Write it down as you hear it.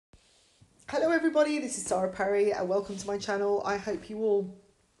Hello everybody, this is Sarah Perry and welcome to my channel. I hope you all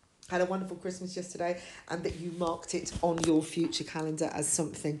had a wonderful Christmas yesterday and that you marked it on your future calendar as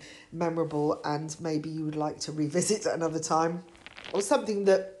something memorable and maybe you would like to revisit at another time, or something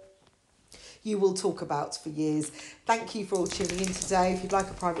that you will talk about for years. Thank you for all tuning in today. If you'd like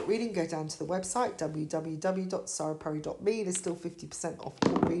a private reading, go down to the website www.saraperry.me. There's still 50% off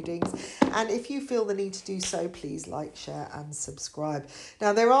all readings. And if you feel the need to do so, please like, share and subscribe.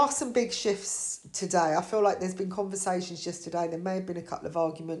 Now, there are some big shifts today. I feel like there's been conversations yesterday. There may have been a couple of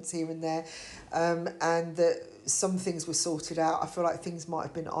arguments here and there, and that some things were sorted out. I feel like things might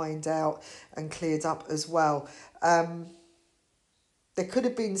have been ironed out and cleared up as well. There could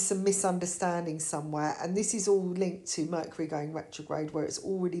have been some misunderstanding somewhere, and this is all linked to Mercury going retrograde, where it's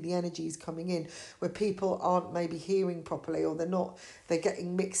already the energies coming in, where people aren't maybe hearing properly, or they're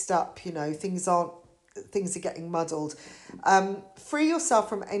getting mixed up, things are getting muddled. Free yourself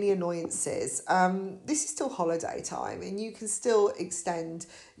from any annoyances. This is still holiday time, and you can still extend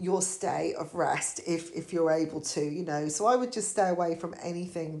your stay of rest if you're able to, so I would just stay away from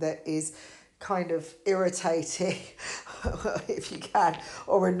anything that is kind of irritating if you can,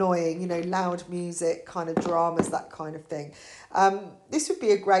 or annoying, loud music, kind of dramas, that kind of thing. This would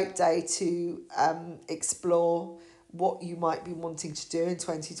be a great day to explore what you might be wanting to do in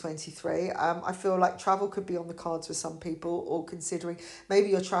 2023. I feel like travel could be on the cards for some people, or considering maybe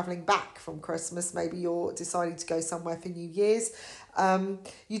you're traveling back from Christmas, maybe you're deciding to go somewhere for New Year's.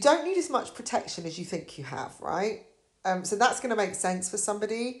 You don't need as much protection as you think you have, right? So that's going to make sense for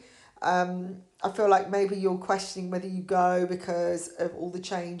somebody. I feel like maybe you're questioning whether you go because of all the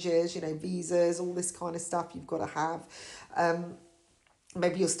changes, visas, all this kind of stuff you've got to have.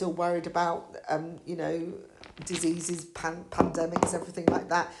 Maybe you're still worried about, diseases, pandemics, everything like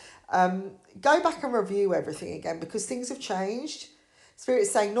that. Go back and review everything again, because things have changed. Spirit's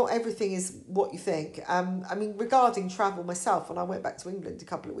saying not everything is what you think. Regarding travel myself, when I went back to England a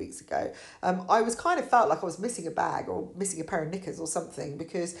couple of weeks ago, I was kind of felt like I was missing a bag or missing a pair of knickers or something,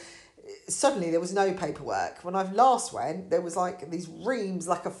 because suddenly there was no paperwork. When I last went, there was like these reams,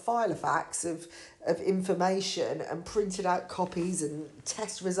 like a filofax of information and printed out copies and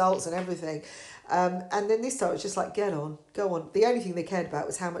test results and everything. And then this time it was just like, get on, go on. The only thing they cared about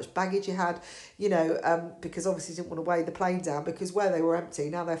was how much baggage you had, because obviously didn't want to weigh the plane down, because where they were empty,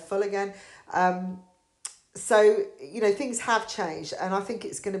 now they're full again. So, things have changed, and I think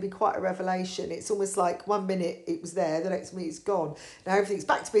it's going to be quite a revelation. It's almost like 1 minute it was there, the next minute it's gone. Now everything's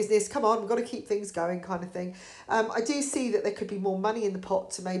back to business, come on, we've got to keep things going, kind of thing. I do see that there could be more money in the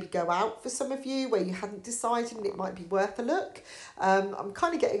pot to maybe go out for some of you where you hadn't decided, and it might be worth a look. I'm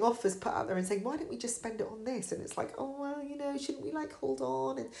kind of getting offers put out there and saying, why don't we just spend it on this? And it's like, oh, well, shouldn't we hold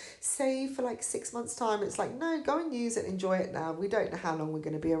on and save for 6 months' time? It's like, no, go and use it, enjoy it now. We don't know how long we're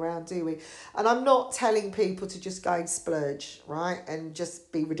going to be around, do we? And I'm not telling people to just go and splurge, right, and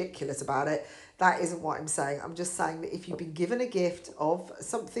just be ridiculous about it. That isn't what I'm saying. I'm just saying that if you've been given a gift of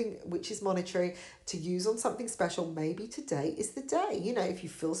something which is monetary to use on something special, maybe today is the day. If you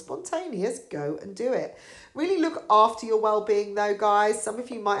feel spontaneous, go and do it. Really look after your well-being though, guys. Some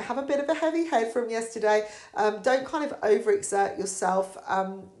of you might have a bit of a heavy head from yesterday. Don't kind of overexert yourself.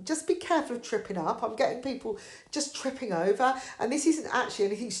 Just be careful of tripping up. I'm getting people just tripping over, and this isn't actually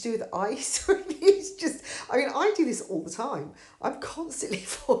anything to do with ice. It's just, I do this all the time. I'm constantly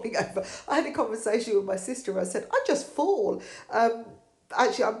falling over. I had a conversation with my sister where I said, I just fall.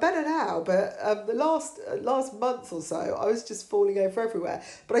 Actually, I'm better now, but the last month or so, I was just falling over everywhere.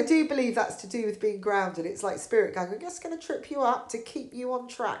 But I do believe that's to do with being grounded. It's like spirit going, I'm just going to trip you up to keep you on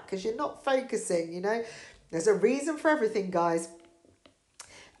track, because you're not focusing, There's a reason for everything, guys.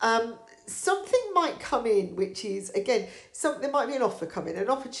 Something might come in, which is, again, there might be an offer coming, an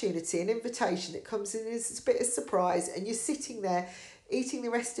opportunity, an invitation that comes in as a bit of surprise, and you're sitting there eating the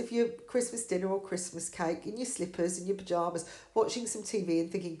rest of your Christmas dinner or Christmas cake in your slippers and your pyjamas, watching some TV and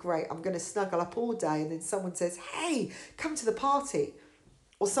thinking, great, I'm going to snuggle up all day. And then someone says, hey, come to the party.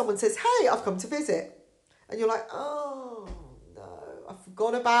 Or someone says, hey, I've come to visit. And you're like, oh, no, I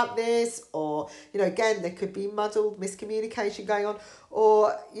forgot about this. Or, again, there could be muddled miscommunication going on.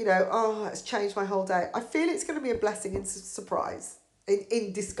 Or, oh, it's changed my whole day. I feel it's going to be a blessing in surprise,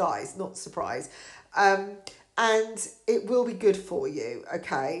 in disguise, not surprise. And it will be good for you,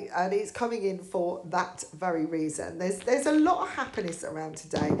 okay? And it's coming in for that very reason. There's a lot of happiness around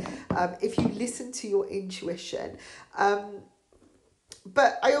today if you listen to your intuition.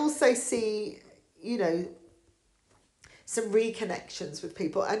 But I also see, some reconnections with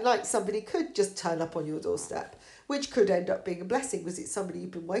people. And somebody could just turn up on your doorstep, which could end up being a blessing because it's somebody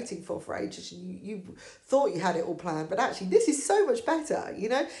you've been waiting for ages, and you thought you had it all planned, but actually this is so much better, you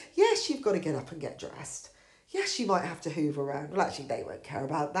know. Yes, you've got to get up and get dressed. Yes, you might have to hoover around. Well, actually, they won't care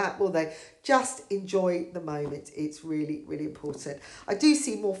about that, will they? Just enjoy the moment. It's really, really important. I do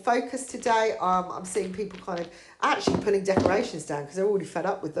see more focus today. I'm seeing people kind of actually putting decorations down because they're already fed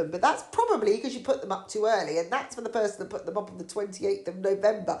up with them. But that's probably because you put them up too early. And that's for the person that put them up on the 28th of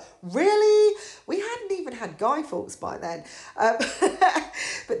November. Really? We hadn't even had Guy Fawkes by then.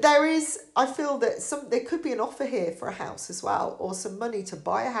 But I feel that there could be an offer here for a house as well, or some money to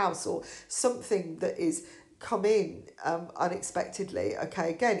buy a house, or something that is come in unexpectedly. Okay,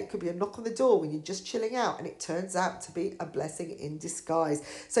 again, it could be a knock on the door when you're just chilling out and it turns out to be a blessing in disguise.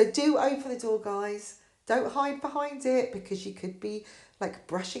 So do open the door, guys. Don't hide behind it, because you could be like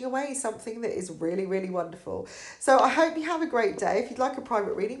brushing away something that is really, really wonderful. So I hope you have a great day. If you'd like a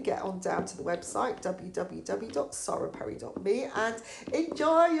private reading, get on down to the website www.saraperry.me and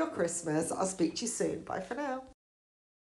enjoy your Christmas. I'll speak to you soon. Bye for now.